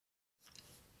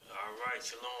Alright,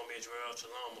 Shalom Israel,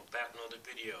 Shalom. We're back with another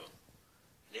video.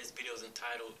 And this video is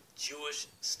entitled Jewish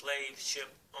Slave Ship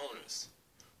Owners.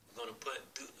 We're going to put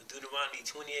Deuteronomy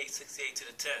 28:68 to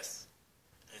the test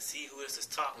and see who this is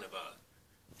talking about.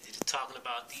 Is it talking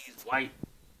about these white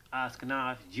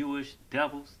Ashkenaz Jewish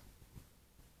devils?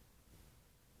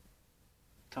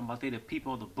 Talking about they the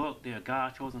people of the book, they're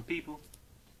God's chosen people?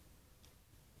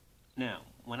 Now,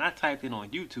 when I typed in on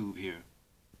YouTube here,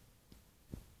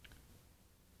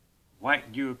 white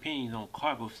Europeans on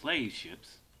cargo slave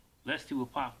ships, let's see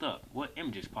what popped up. What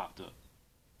images popped up?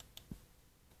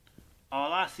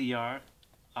 All I see are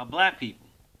black people.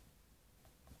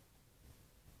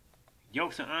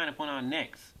 Yokes are ironed upon our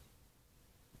necks.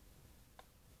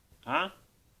 Huh?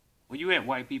 Where you at,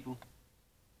 white people?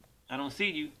 I don't see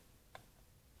you.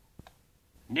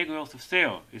 Negroes for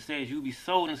sale. It says you'll be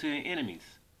sold into your enemies.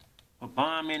 For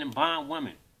bondmen and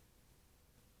bondwomen.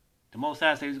 The Most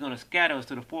High says He's going to scatter us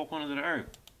to the four corners of the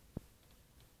earth.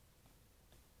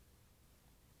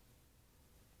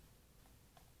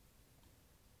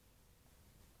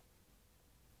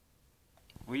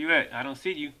 Where you at? I don't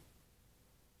see you.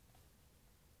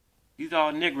 These are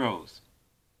all Negroes.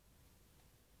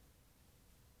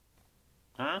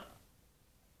 Huh?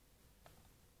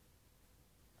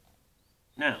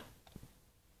 Now,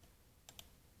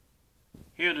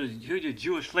 here's the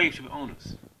Jewish slave ship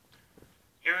owners.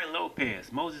 Aaron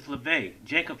Lopez, Moses LeVay,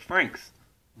 Jacob Franks.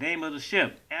 Name of the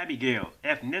ship, Abigail.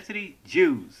 Ethnicity,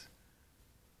 Jews.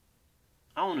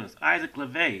 Owners, Isaac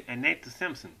LeVay and Nathan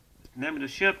Simpson. Name of the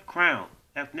ship, Crown.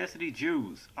 Ethnicity,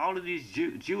 Jews. All of these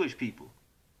Jewish people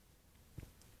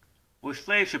were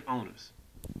slave ship owners.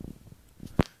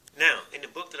 Now, in the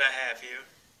book that I have here,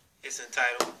 it's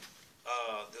entitled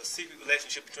The Secret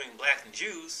Relationship Between Blacks and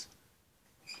Jews.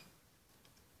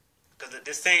 Because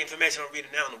this same information I'm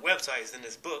reading now on the website is in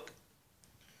this book.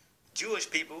 Jewish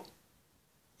people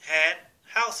had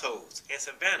households in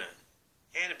Savannah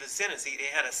and the vicinity. They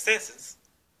had a census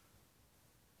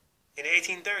in the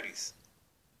 1830s.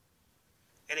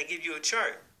 And they give you a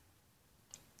chart.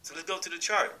 So let's go to the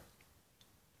chart.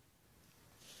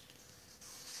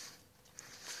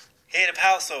 Head of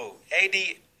household,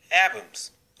 A.D.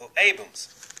 Abrams,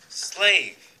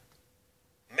 slave.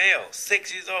 Male,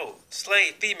 6 years old.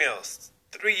 Slave, female,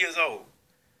 3 years old.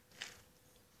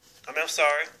 I'm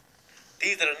sorry.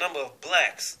 These are the number of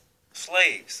blacks,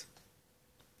 slaves.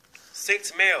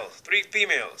 6 males, 3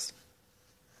 females.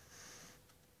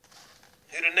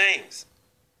 Here are the names.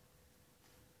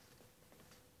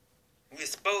 We're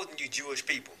exposing you Jewish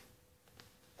people.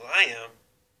 Well, I am.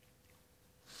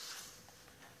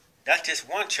 That's just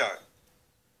one chart.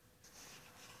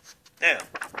 Now,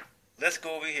 let's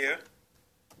go over here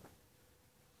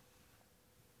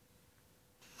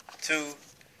to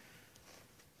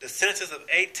the census of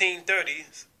 1830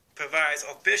 provides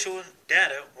official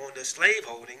data on the slave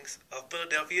holdings of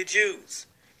Philadelphia Jews.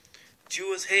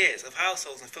 Jewish heads of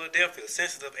households in Philadelphia,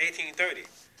 census of 1830.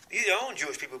 These are your own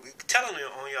Jewish people. We're telling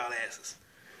them on y'all asses.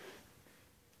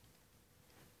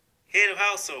 Head of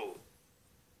household,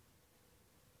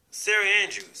 Sarah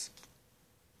Andrews.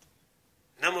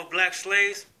 Number of black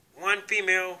slaves, 1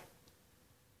 female,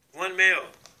 1 male.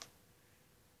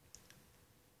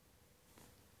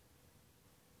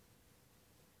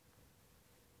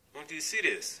 Do you see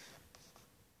this?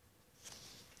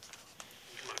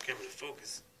 Get my camera to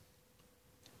focus.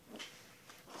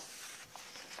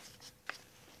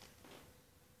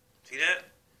 See that?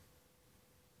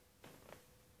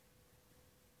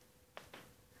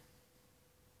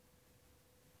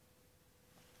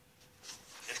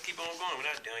 Let's keep on going. We're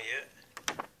not done yet.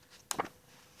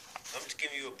 I'm just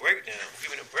giving you a breakdown. I'm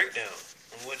giving a breakdown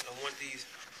on what these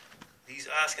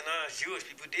Ashkenaz Jewish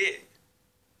people did.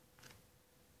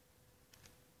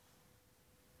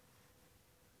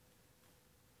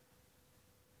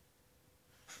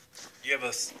 You have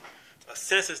a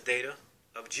census data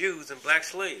of Jews and black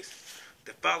slaves.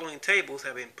 The following tables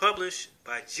have been published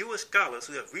by Jewish scholars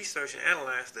who have researched and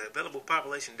analyzed the available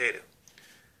population data.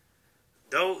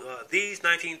 Though these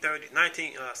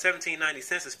 1790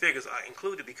 census figures are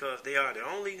included because they are the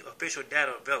only official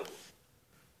data available.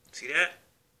 See that?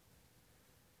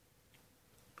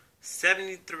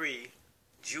 73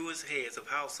 Jewish heads of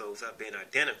households have been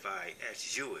identified as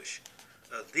Jewish.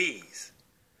 Of these,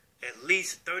 at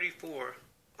least 34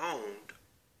 owned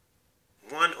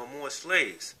 1 or more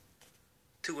slaves,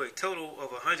 to a total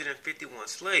of 151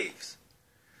 slaves.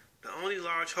 The only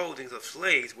large holdings of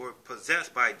slaves were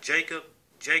possessed by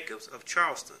Jacobs of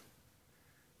Charleston,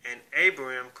 and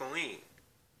Abraham Cohen,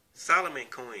 Solomon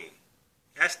Cohen,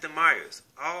 Esther Myers,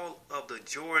 all of the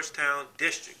Georgetown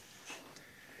district.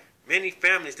 Many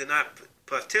families did not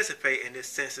participate in this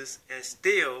census, and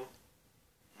still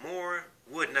more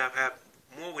would not have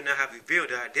revealed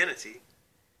their identity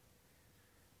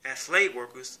as slave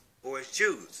workers or as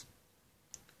Jews,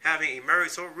 having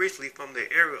emerged so recently from the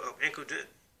era of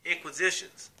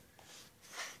inquisitions.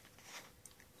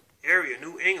 Area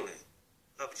New England,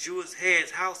 of Jewish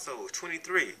heads households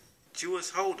 23, Jewish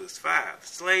holders 5,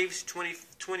 slaves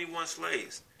 21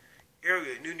 slaves.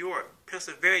 Area New York,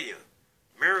 Pennsylvania,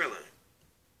 Maryland.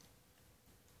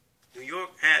 New York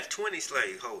had 20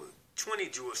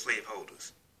 Jewish slave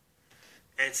holders,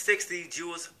 and 60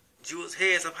 Jewish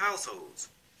heads of households.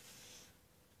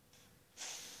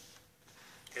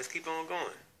 Let's keep on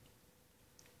going.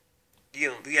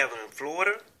 We have in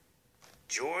Florida,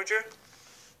 Georgia,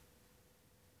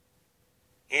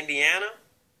 Indiana,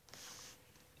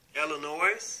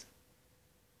 Illinois,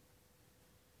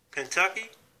 Kentucky,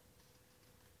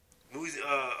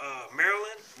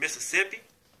 Maryland, Mississippi,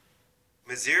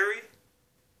 Missouri.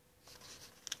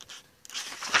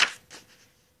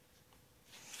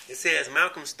 It says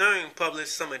Malcolm Stern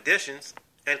published some additions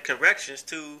and corrections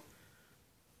to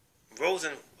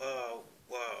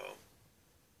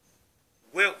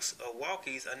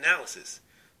Wilkes' analysis,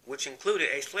 which included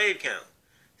a slave count.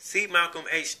 See Malcolm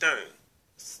H. Stern,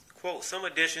 quote, some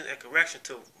additions and correction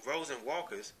to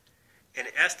Walker's an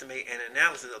estimate and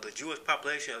analysis of the Jewish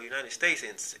population of the United States in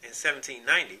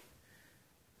 1790.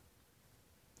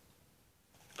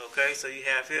 Okay, so you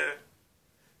have here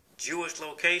Jewish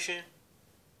location.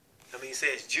 It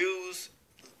says Jews,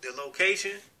 the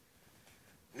location,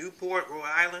 Newport, Rhode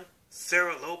Island,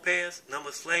 Sarah Lopez, number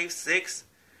of slaves 6,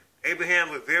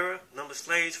 Abraham Rivera, number of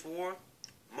slaves 4,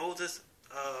 Moses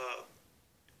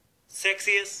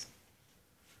Sexius,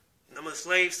 number of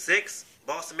slaves 6,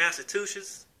 Boston,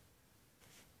 Massachusetts,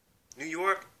 New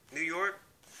York,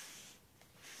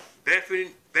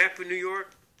 Bedford, New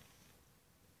York.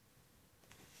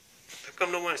 How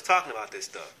come no one's talking about this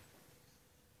stuff?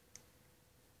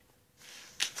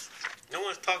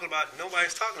 Nobody's talking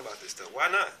about this stuff. Why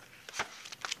not?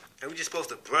 Are we just supposed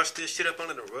to brush this shit up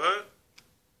under the rug?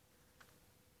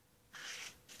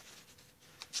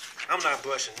 I'm not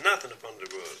brushing nothing up under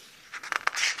the rug.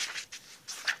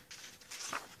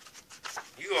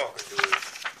 You all can do it,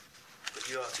 but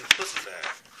you all too pussified.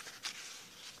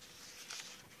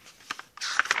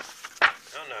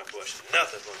 I'm not brushing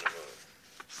nothing up under the rug.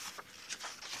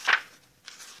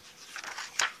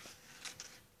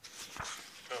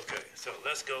 Okay, so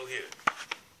let's go here.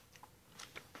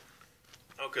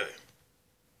 Okay.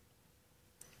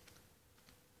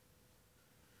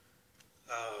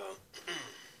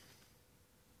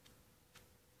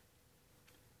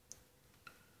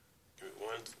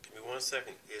 Give me one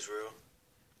second, Israel.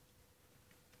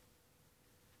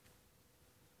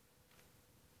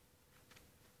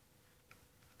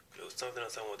 There was something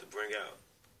else I wanted to bring out.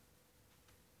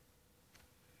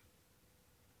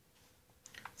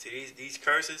 See, these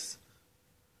curses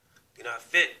do not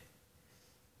fit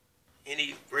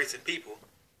any race of people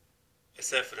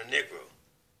except for the Negro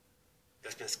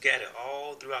that's been scattered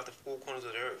all throughout the four corners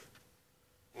of the earth.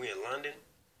 We're in London,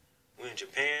 we're in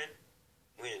Japan,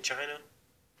 we're in China,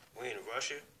 we're in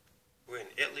Russia, we're in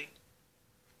Italy.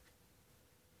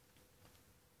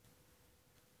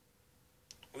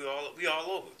 We all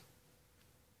over.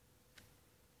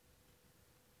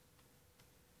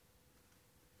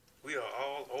 We are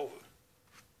all over.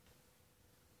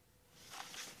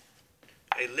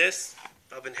 A list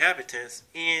of inhabitants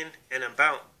in and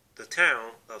about the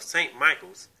town of St.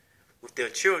 Michael's with their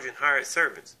children, hired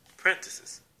servants,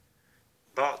 apprentices,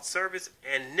 bought servants,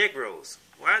 and Negroes.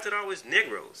 Why is it always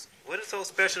Negroes? What is so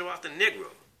special about the Negro?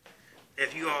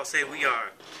 If you all say we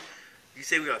are, you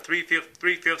say we are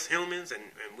three-fifths humans, and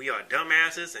we are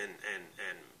dumbasses, and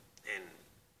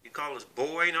you call us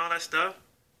boy and all that stuff.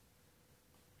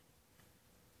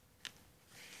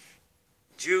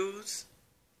 Jews,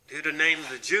 here are the names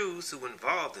of the Jews who were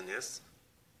involved in this.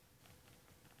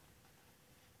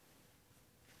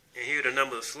 And here are the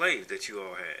number of slaves that you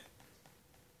all had.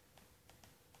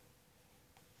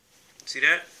 See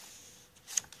that?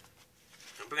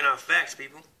 I'm bringing out facts,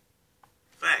 people.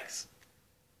 Facts.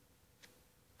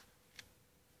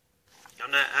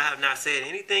 I have not said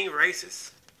anything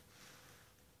racist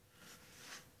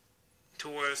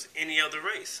towards any other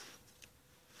race.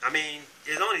 I mean,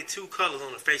 there's only two colors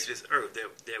on the face of this earth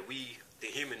that we, the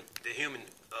human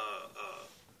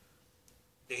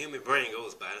brain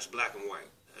goes by. That's black and white.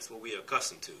 That's what we are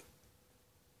accustomed to.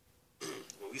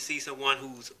 When we see someone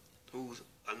who's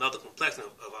another complexion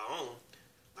of our own,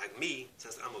 like me,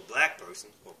 since I'm a black person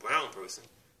or brown person,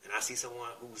 and I see someone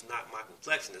who's not my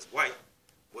complexion, that's white,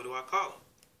 what do I call them?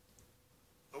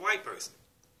 A white person. person.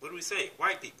 What do we say?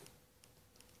 White people.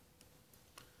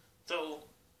 So,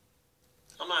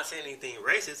 I'm not saying anything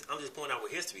racist. I'm just pointing out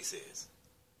what history says.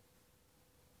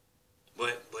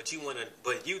 But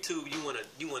YouTube,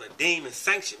 you wanna deem and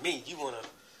sanction me. You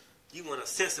wanna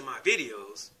censor my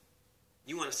videos.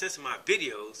 You wanna censor my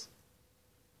videos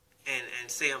and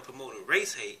say I'm promoting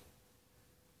race hate.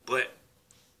 But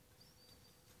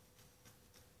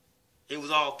it was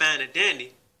all fine and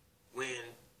dandy when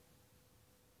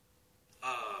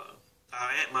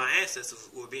my ancestors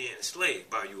were being enslaved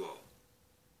by you all.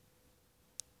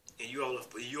 And you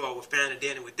all were fine and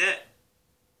dandy with that.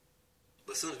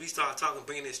 But as soon as we start talking,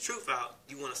 bringing this truth out,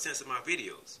 you want to censor my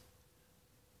videos.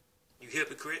 You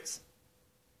hypocrites.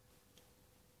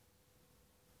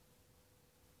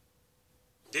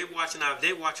 They watch our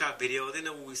videos. They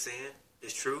know what we're saying.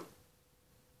 It's true.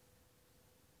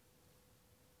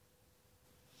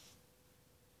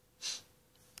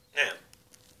 Now,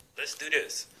 let's do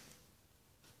this.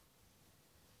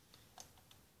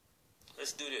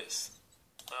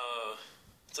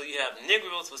 So you have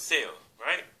Negroes for sale,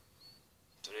 right?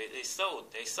 So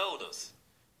they sold us.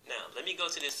 Now, let me go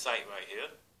to this site right here.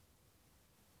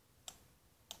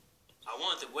 I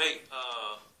wanted to wait.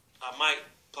 I might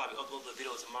probably upload the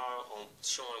video tomorrow on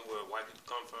showing where white people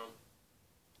come from.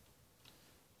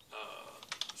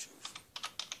 Truth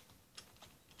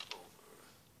over.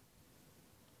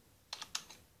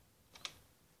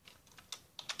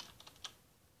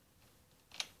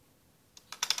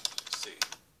 Let's see.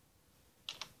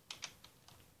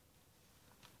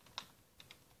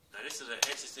 Now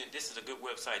this is a good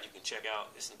website you can check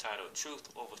out. It's entitled Truth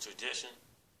Over Tradition.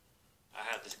 I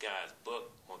have this guy's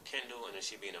book on Kindle, and it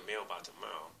should be in the mail by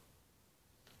tomorrow.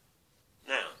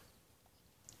 Now,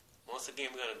 once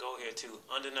again, we're going to go here to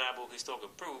undeniable historical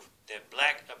proof that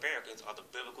black Americans are the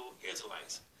biblical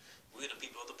Israelites. We're the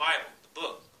people of the Bible, the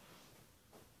book,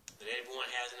 that everyone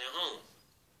has in their home.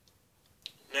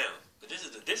 Now, but this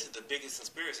is the biggest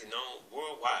conspiracy known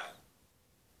worldwide.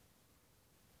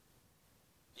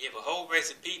 You have a whole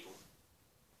race of people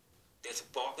that's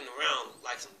walking around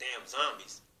like some damn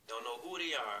zombies. Don't know who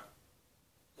they are,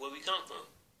 where we come from.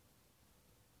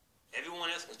 Everyone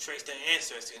else can trace their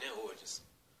ancestry and their origins.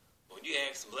 When you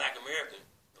ask the black American,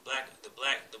 the black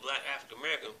African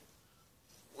American,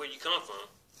 where you come from,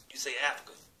 you say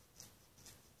Africa.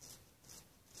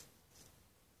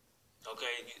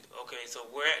 Okay, so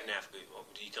where in Africa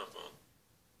do you come from?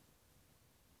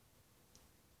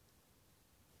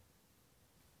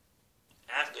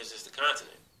 Africa is just a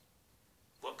continent.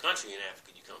 What country in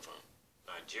Africa you come from?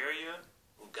 Nigeria?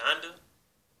 Uganda?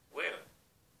 Where?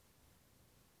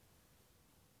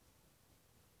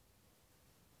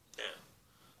 Now,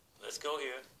 let's go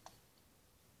here.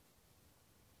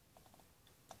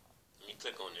 Let me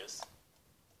click on this.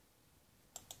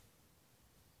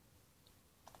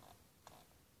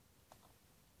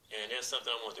 And there's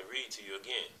something I want to read to you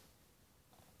again.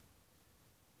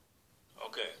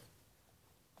 Okay.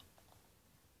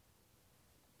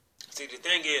 See, the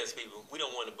thing is, people, we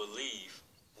don't want to believe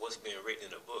what's being written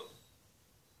in a book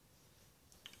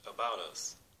about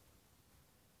us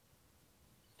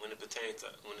when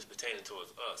it's pertaining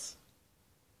towards us,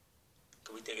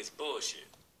 because we think it's bullshit.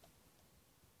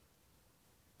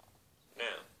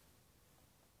 Now,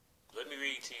 let me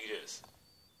read to you this.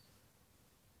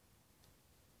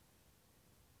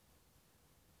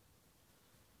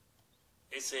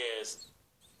 It says,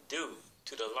 due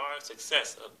to the large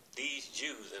success of these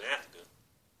Jews in Africa,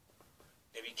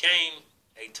 they became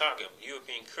a target of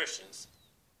European Christians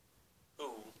who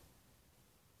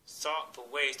sought for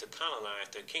ways to colonize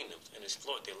their kingdoms and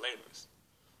exploit their labors.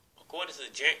 According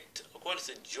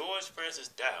to George Francis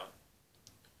Dow,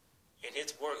 in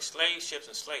his work Slave Ships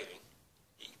and Slaving,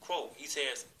 he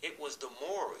says, it was the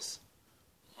Moors,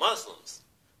 Muslims.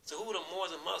 So who were the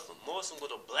Moors and Muslims? Muslims were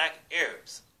the black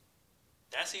Arabs.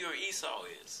 That's who your Esau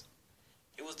is.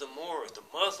 It was the Moors, the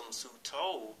Muslims, who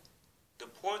told the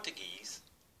Portuguese.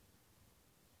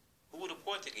 Who were the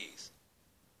Portuguese?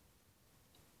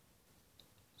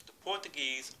 The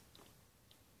Portuguese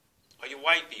are your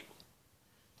white people.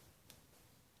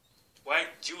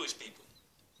 White Jewish people.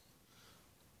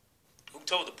 Who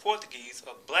told the Portuguese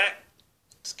of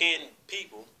black-skinned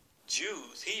people,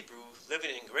 Jews, Hebrews,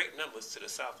 living in great numbers to the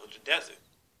south of the desert.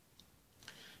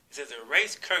 It says a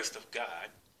race cursed of God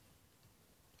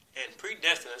and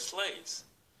predestined as slaves.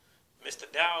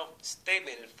 Mr. Dow's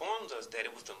statement informs us that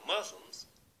it was the Muslims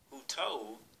who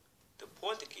told the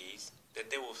Portuguese that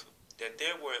there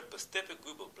were a specific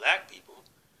group of black people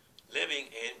living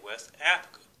in West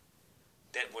Africa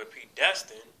that were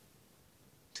predestined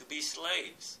to be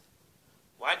slaves.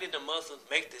 Why did the Muslims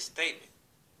make this statement?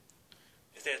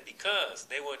 It says because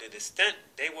they were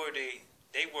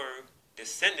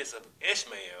descendants of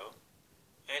Ishmael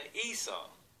and Esau.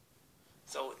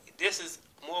 So this is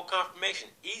more confirmation.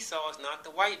 Esau is not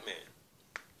the white man.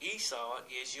 Esau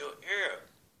is your Arab.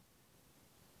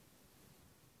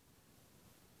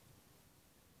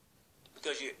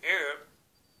 Because your Arab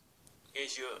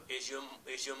is your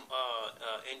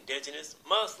indigenous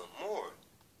Muslim, Moor.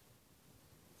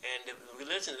 And the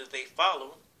religion that they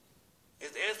follow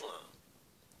is Islam.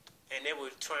 And they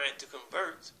were trying to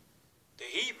convert the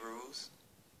Hebrews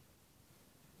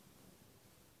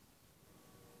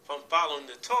from following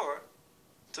the Torah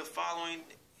to following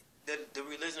the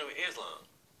religion of Islam.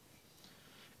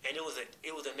 And it was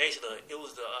a nation of, it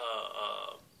was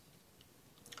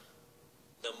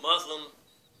the Muslim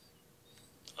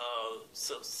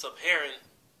Sub-Saharan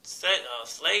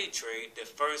slave trade that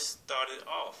first started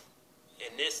off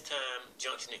in this time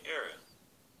junction era.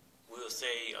 We'll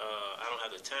say, I don't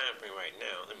have the time frame right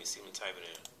now. Let me see, let me type it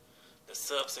in. The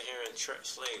Sub-Saharan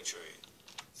slave trade.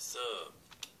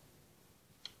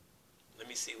 Let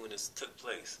me see when this took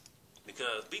place.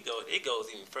 Because it goes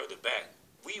even further back.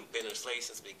 We've been enslaved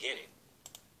since the beginning.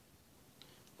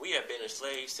 We have been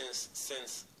enslaved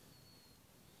since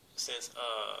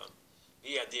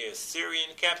you have the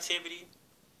Assyrian captivity,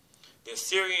 the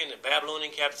Assyrian and the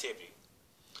Babylonian captivity.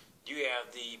 You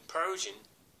have the Persian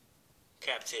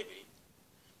captivity.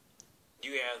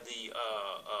 You have the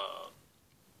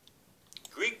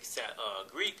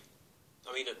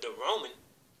the Roman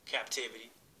captivity.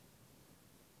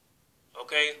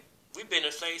 Okay, we've been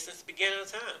enslaved since the beginning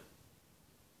of time.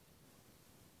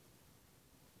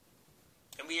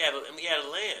 And we had a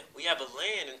land. We have a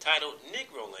land entitled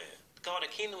Negro land, called the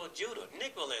Kingdom of Judah,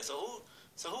 Negro land. So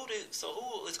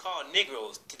who is called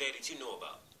Negroes today that you know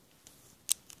about?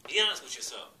 Be honest with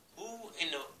yourself. Who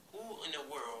in the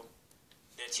world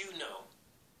that you know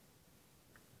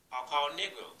are called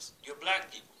Negroes? You're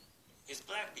black people. It's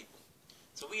black people.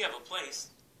 So we have a place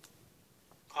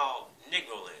called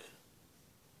Negro land.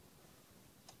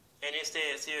 And it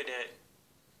says here that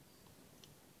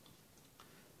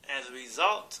as a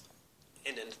result,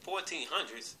 in the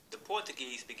 1400s, the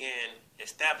Portuguese began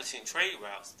establishing trade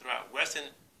routes throughout Western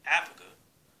Africa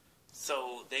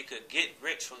so they could get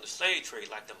rich from the slave trade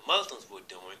like the Muslims were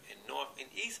doing in North and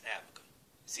East Africa.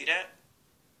 See that?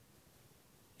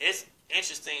 It's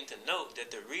interesting to note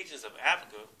that the regions of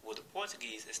Africa where the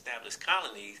Portuguese established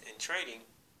colonies and trading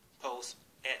posts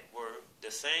at were the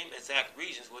same exact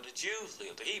regions where the Jews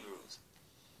lived, the Hebrews.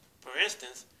 For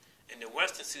instance, in the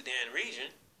Western Sudan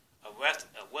region of West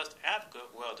Africa,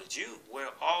 where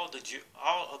all of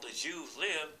the Jews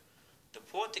lived, the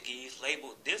Portuguese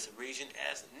labeled this region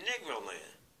as Negro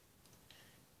land.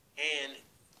 And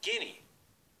Guinea,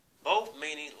 both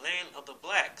meaning land of the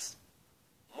blacks.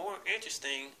 More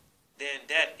interesting than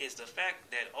that is the fact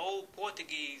that old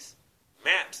Portuguese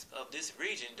maps of this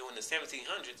region during the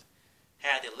 1700s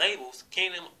had the labels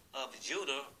Kingdom of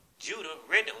Judah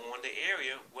written on the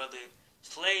area where the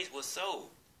slaves were sold.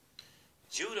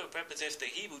 Judah represents the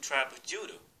Hebrew tribe of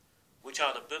Judah, which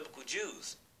are the biblical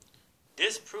Jews.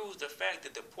 This proves the fact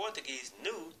that the Portuguese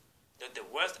knew that the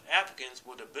West Africans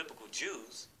were the biblical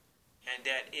Jews, and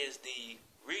that is the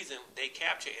reason they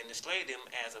captured and enslaved them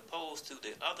as opposed to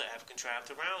the other African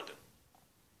tribes around them.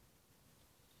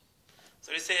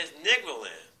 So it says Negro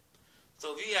land.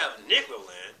 So if you have Negro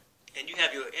land, and you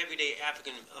have your everyday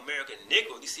African American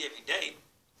Negro you see every day,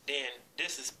 then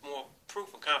this is more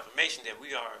proof and confirmation that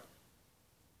we are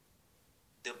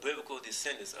the biblical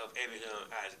descendants of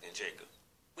Abraham, Isaac, and Jacob.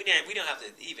 We don't have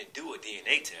to even do a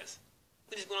DNA test.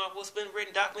 We're just going off what's been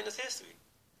written, documented as history.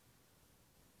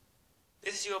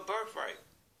 This is your birthright.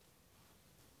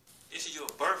 This is your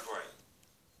birthright.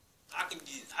 How can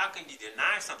you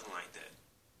deny something like that?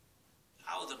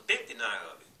 I was a big denier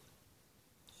of it.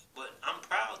 But I'm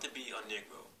proud to be a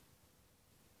Negro.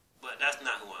 But that's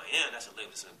not who I am. That's a label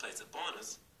that's been placed upon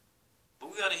us. But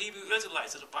we are the Hebrew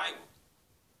Israelites of the Bible.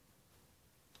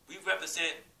 We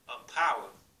represent a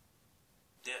power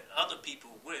that other people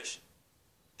wish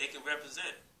they can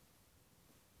represent.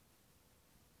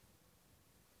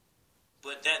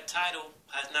 But that title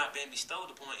has not been bestowed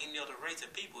upon any other race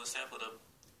of people except for the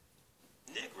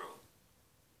Negro.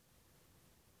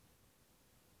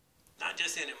 Not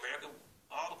just in America,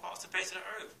 all across the face of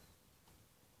the earth.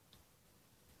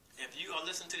 If you are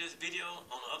listening to this video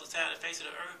on the other side of the face of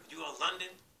the earth, you are London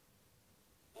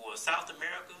or South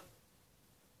America,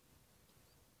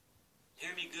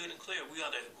 hear me good and clear. If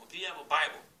you have a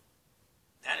Bible,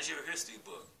 that is your history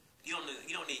book. You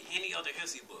don't need any other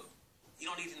history book. You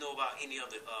don't need to know about any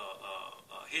other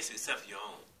history except for your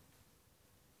own.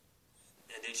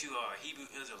 and that you are a Hebrew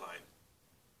Israelite.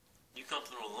 You come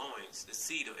from the loins, the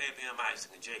seed of Abraham,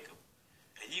 Isaac, and Jacob,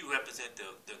 and you represent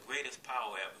the greatest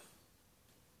power ever.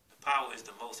 The power is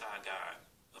the Most High God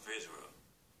of Israel.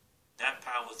 That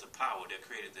power is the power that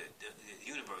created the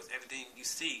universe. Everything you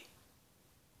see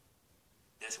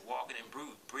that's walking and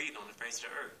breathing on the face of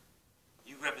the earth.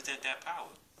 You represent that power.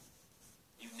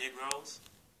 You Negroes,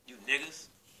 you niggas,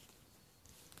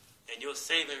 and your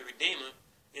Savior and Redeemer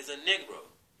is a Negro.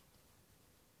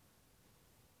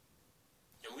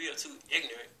 And we are too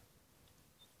ignorant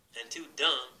and too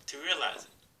dumb to realize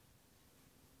it.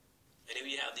 And then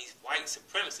we have these white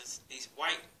supremacists, these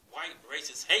white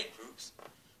racist hate groups.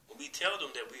 When we tell them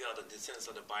that we are the descendants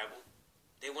of the Bible,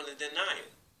 they want to deny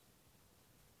it.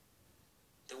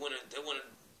 They want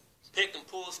to pick and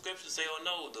pull scripture and say, oh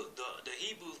no, the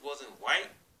Hebrews wasn't white.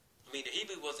 I mean, the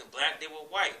Hebrews wasn't black, they were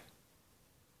white.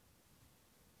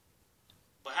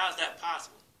 But how is that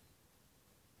possible?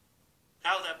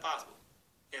 How is that possible?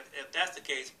 If that's the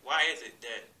case, why is it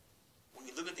that when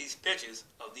you look at these pictures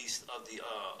of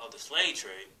the slave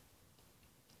trade,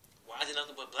 why is it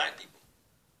nothing but black people?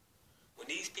 When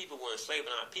these people were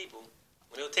enslaving our people,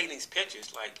 when they were taking these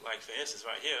pictures, like for instance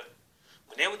right here,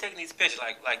 when they were taking these pictures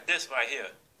like this right here,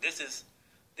 this is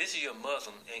your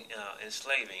Muslim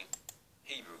enslaving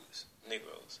Hebrews,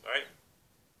 Negroes, right?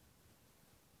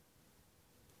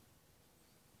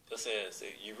 It says the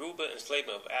Yoruba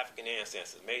enslavement of African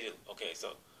ancestors. Major. Okay,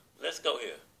 so let's go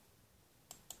here.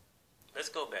 Let's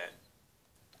go back.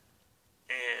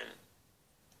 And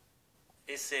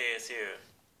it says here,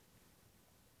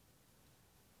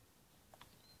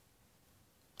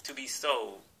 to be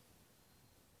sold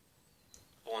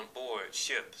on board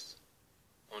ships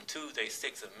on Tuesday,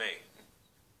 6th of May.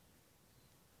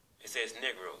 It says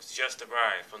Negroes just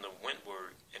arrived from the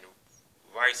Windward and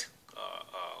Rice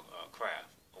craft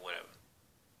or whatever.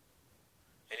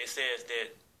 And it says that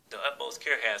the utmost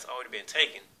care has already been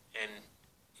taken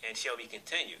and shall be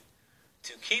continued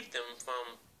to keep them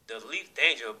from the least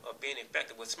danger of being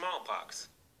infected with smallpox.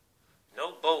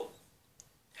 No boat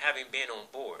having been on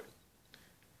board.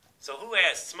 So who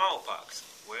has smallpox?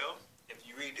 Well, if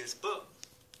you read this book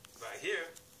right here,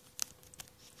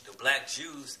 the black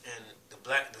Jews and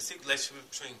the secret relationship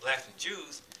between blacks and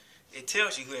Jews, it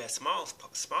tells you who has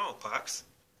smallpox.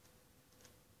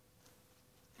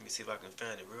 Let me see if I can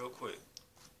find it real quick.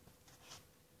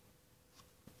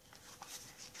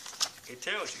 It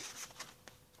tells you.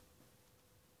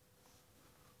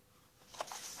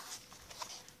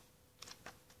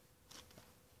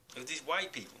 It's these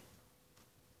white people,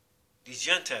 these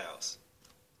Gentiles.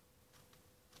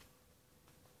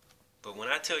 But when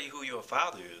I tell you who your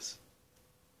father is,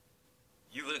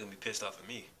 you're really going to be pissed off at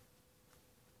me.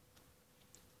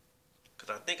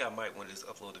 Because I think I might want to just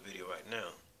upload the video right now.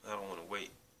 I don't want to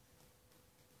wait.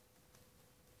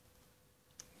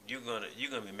 You're gonna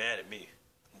be mad at me.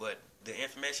 But the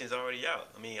information is already out.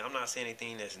 I mean, I'm not saying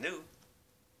anything that's new.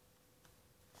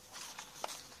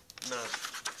 Now,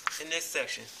 in this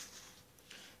section,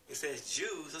 it says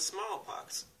Jews are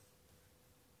smallpox.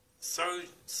 Sir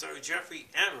Jeffrey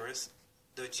Amherst,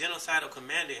 the genocidal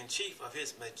commander-in-chief of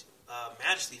His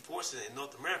Majesty forces in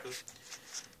North America,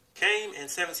 came in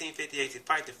 1758 to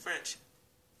fight the French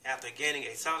after gaining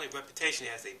a solid reputation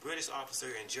as a British officer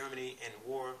in Germany in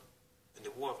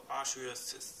the War of Austria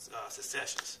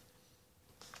Secessions.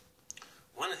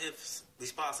 One of his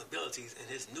responsibilities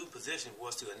in his new position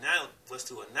was to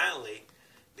annihilate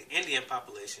the Indian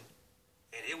population,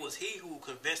 and it was he who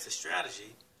convinced the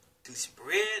strategy to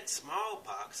spread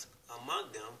smallpox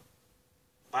among them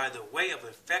by the way of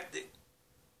infected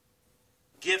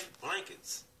gift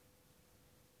blankets.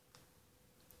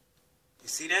 You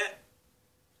see that?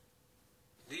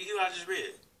 Do you hear what I just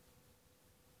read?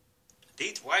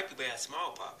 These white people had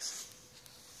smallpox.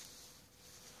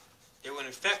 They were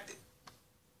infected.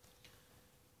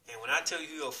 And when I tell you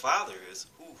who your father is,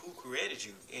 who created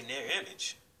you in their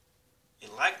image, in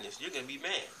likeness, you're gonna be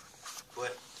mad.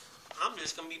 But I'm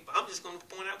just gonna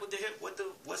point out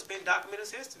what's been documented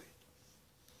as history.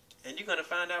 And you're gonna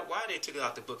find out why they took it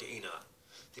out the book of Enoch.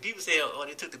 The people say, oh,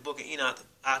 they took the book of Enoch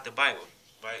out the Bible,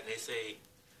 right? And they say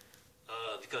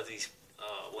because these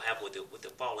what happened with the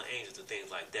fallen angels and things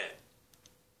like that.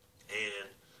 And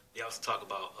they also talk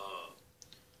about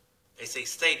they say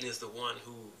Satan is the one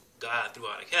who God threw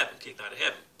out of heaven, kicked out of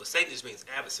heaven. But Satan just means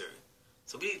adversary.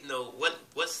 So we need to know what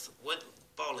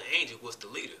fallen angel was the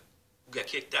leader who got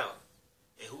kicked out,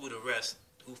 and who were the rest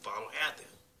who followed after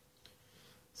him.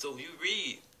 So you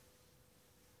read.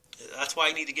 That's why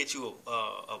you need to get you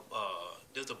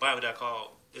there's a Bible that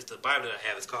I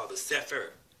have. It's called the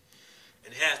Sefer,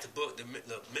 and it has the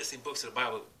missing books of the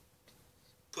Bible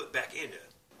put back in there.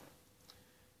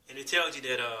 And it tells you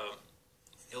that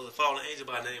it was a fallen angel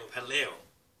by the name of Hallel,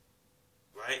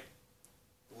 right?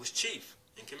 Who was chief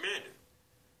and commander.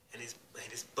 And his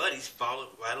buddies followed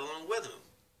right along with him.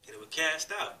 And it was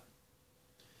cast out.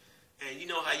 And you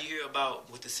know how you hear about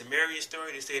with the Sumerian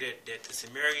story, they say that the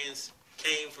Sumerians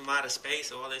came from outer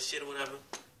space or all that shit or whatever,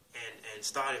 and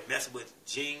started messing with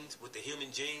genes, with the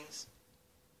human genes.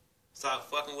 Started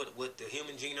fucking with the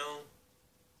human genome.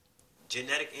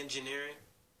 Genetic engineering.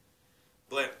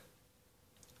 But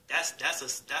that's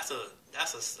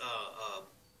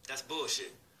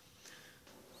bullshit.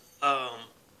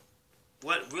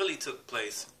 What really took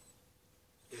place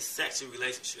is sexual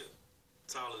relationship.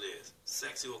 That's all it is.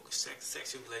 Sexual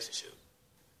relationship.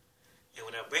 And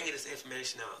when I bring this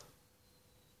information out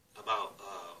about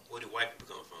where the white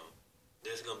people come from,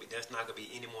 that's not gonna be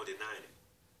any more denying it.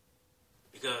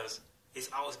 Because it's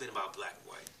always been about black and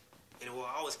white. And it will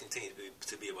always continue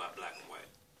to be about black and white.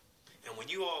 And when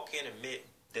you all can't admit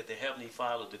that the Heavenly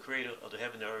Father, the creator of the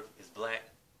heaven and earth, is black,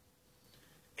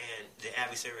 and the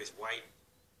adversary is white,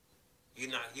 you're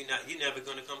never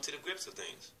gonna come to the grips of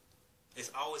things.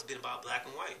 It's always been about black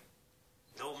and white.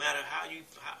 No matter how you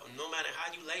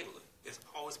label it, it's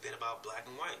always been about black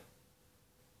and white.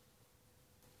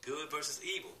 Good versus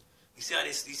evil. You see how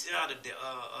the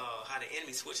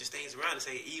enemy switches things around and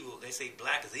say evil. They say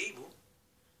black is evil,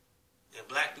 and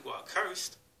black people are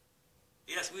cursed.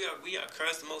 Yes, we are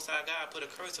cursed. The Most High God put a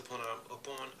curse upon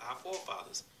our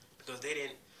forefathers because they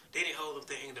didn't hold up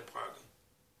the end of the bargain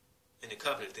and the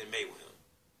covenant they made with him.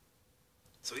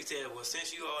 So he said, well,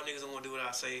 since you all niggas don't want to do what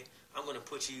I say, I'm going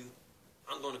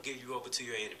to give you over to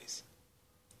your enemies.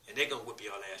 And they're going to whip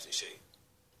y'all ass in shape.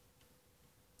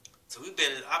 So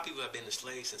our people have been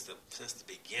enslaved since the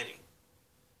beginning.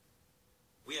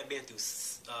 We have been through,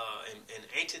 in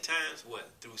ancient times,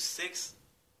 through 6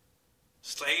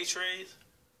 slave trades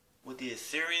with the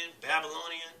Assyrian,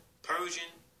 Babylonian, Persian,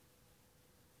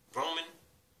 Roman,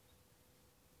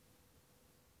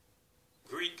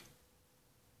 Greek,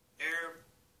 Arab.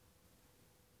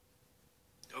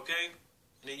 Okay?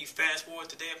 And then you fast forward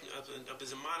today up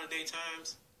into modern day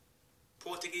times.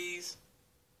 Portuguese,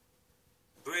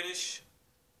 British,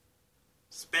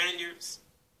 Spaniards.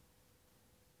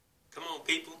 Come on,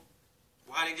 people.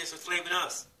 Why are they just enslaving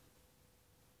us?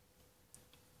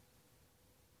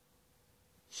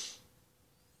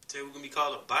 Say we're going to be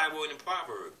called a Bible and a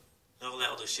proverb. And all that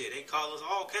other shit. They call us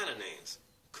all kind of names.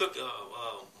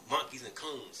 Monkeys and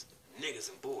coons. Niggas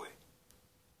and boy.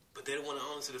 But they don't want to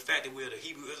own to the fact that we're the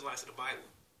Hebrew Israelites of the Bible.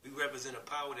 We represent a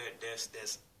power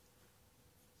that's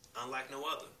unlike no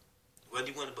other. Whether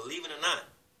you want to believe it or not.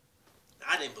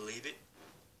 I didn't believe it.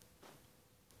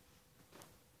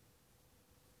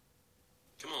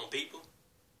 Come on, people.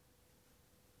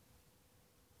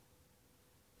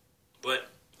 But,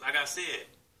 like I said,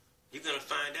 you're going to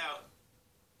find out,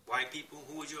 white people,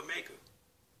 who is your maker.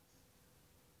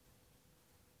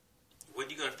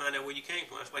 You're going to find out where you came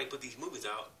from. That's why they put these movies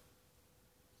out.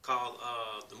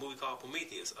 The movie called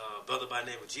Prometheus. A brother by the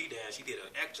name of G-Dash, he did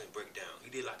an excellent breakdown. He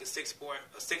did like a six-part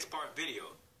video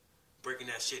breaking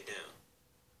that shit down.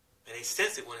 And they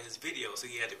censored one of his videos, so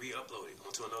he had to re-upload it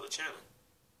onto another channel.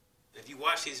 And if you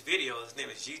watch his videos, his name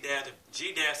is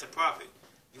G-Dash the Prophet.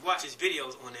 If you watch his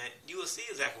videos on that, you will see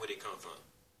exactly where they come from.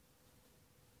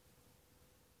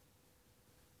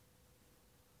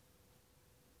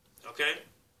 Okay?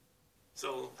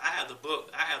 So I have the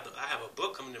book. I have a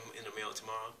book coming in the mail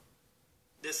tomorrow.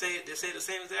 They say the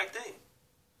same exact thing.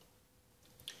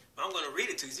 But I'm going to read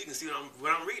it to you so you can see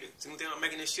what I'm reading. So you can think I'm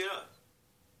making this shit up.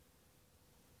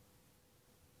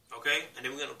 Okay? And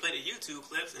then we're going to play the YouTube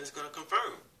clips and it's going to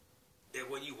confirm that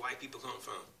where you white people come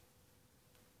from.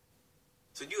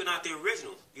 So you're not the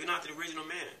original. You're not the original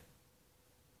man.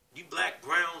 You black,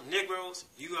 brown, Negroes,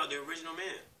 you are the original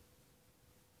man.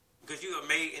 Because you are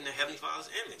made in the Heavenly Father's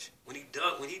image. When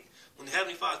the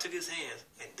Heavenly Father took his hands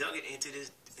and dug it into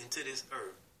this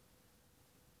earth,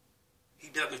 he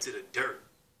dug into the dirt.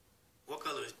 What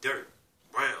color is dirt?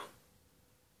 Brown.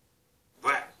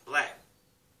 Black.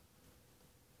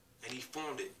 And he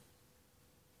formed it.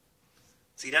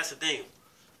 See, that's the thing.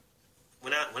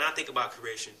 When I think about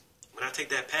creation, when I take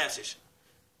that passage,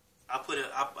 I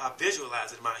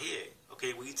visualize it in my head.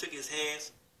 Okay, when he took his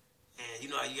hands, and you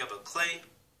know how you have a clay,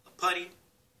 a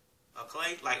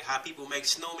clay, like how people make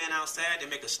snowmen outside. They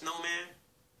make a snowman,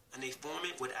 and they form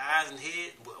it with eyes and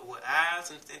head, with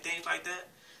eyes and things like that.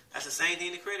 That's the same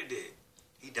thing the Creator did.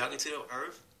 He dug into the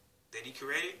earth that he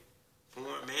created,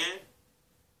 formed man,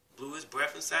 blew his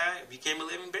breath inside, became a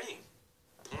living being.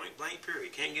 Point blank,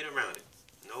 period. Can't get around it.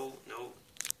 No,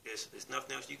 there's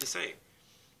nothing else you can say.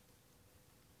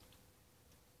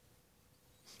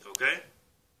 Okay?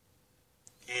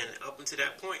 And up until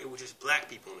that point, it was just black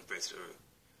people on the face of the earth.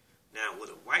 Now, with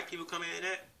the white people coming in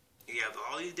that, you have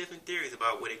all these different theories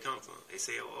about where they come from. They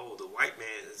say, oh, the white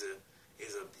man is a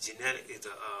genetic,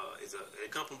 they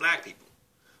come from black people.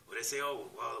 Or they say, oh,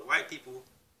 well, the white people,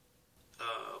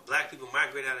 black people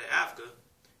migrated out of Africa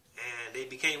and they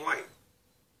became white.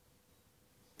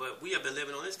 But we have been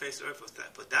living on this face of the earth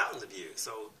for thousands of years.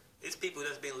 So it's people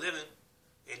that's been living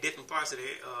in different parts of the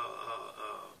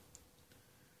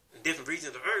in different regions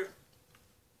of the earth.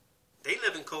 They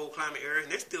live in cold climate areas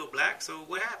and they're still black. So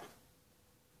what happened?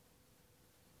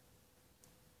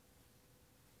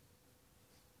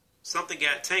 Something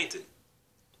got tainted.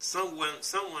 Someone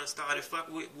started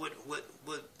fucking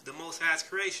with the Most High's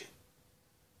creation.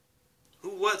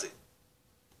 Who was it?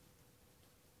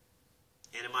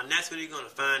 And in my next video, you're going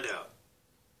to find out.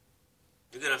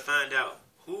 You're going to find out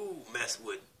who messed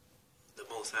with the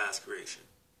Most High's creation.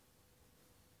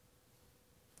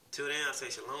 Till then, I say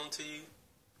shalom to you.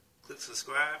 Click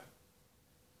subscribe.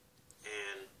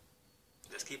 And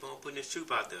let's keep on putting this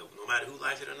truth out there, no matter who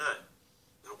likes it or not.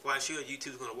 I'm quite sure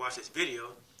YouTube's going to watch this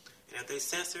video. And if they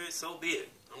censor it, so be it.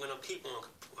 I'm going to keep on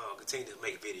continuing to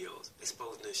make videos,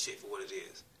 exposing this shit for what it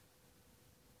is.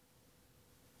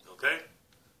 Okay?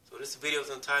 So this video is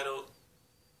entitled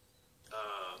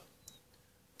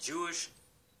Jewish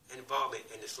Involvement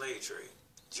in the Slave Trade.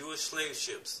 Jewish Slave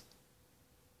Ships.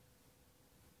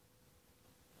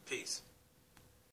 Peace.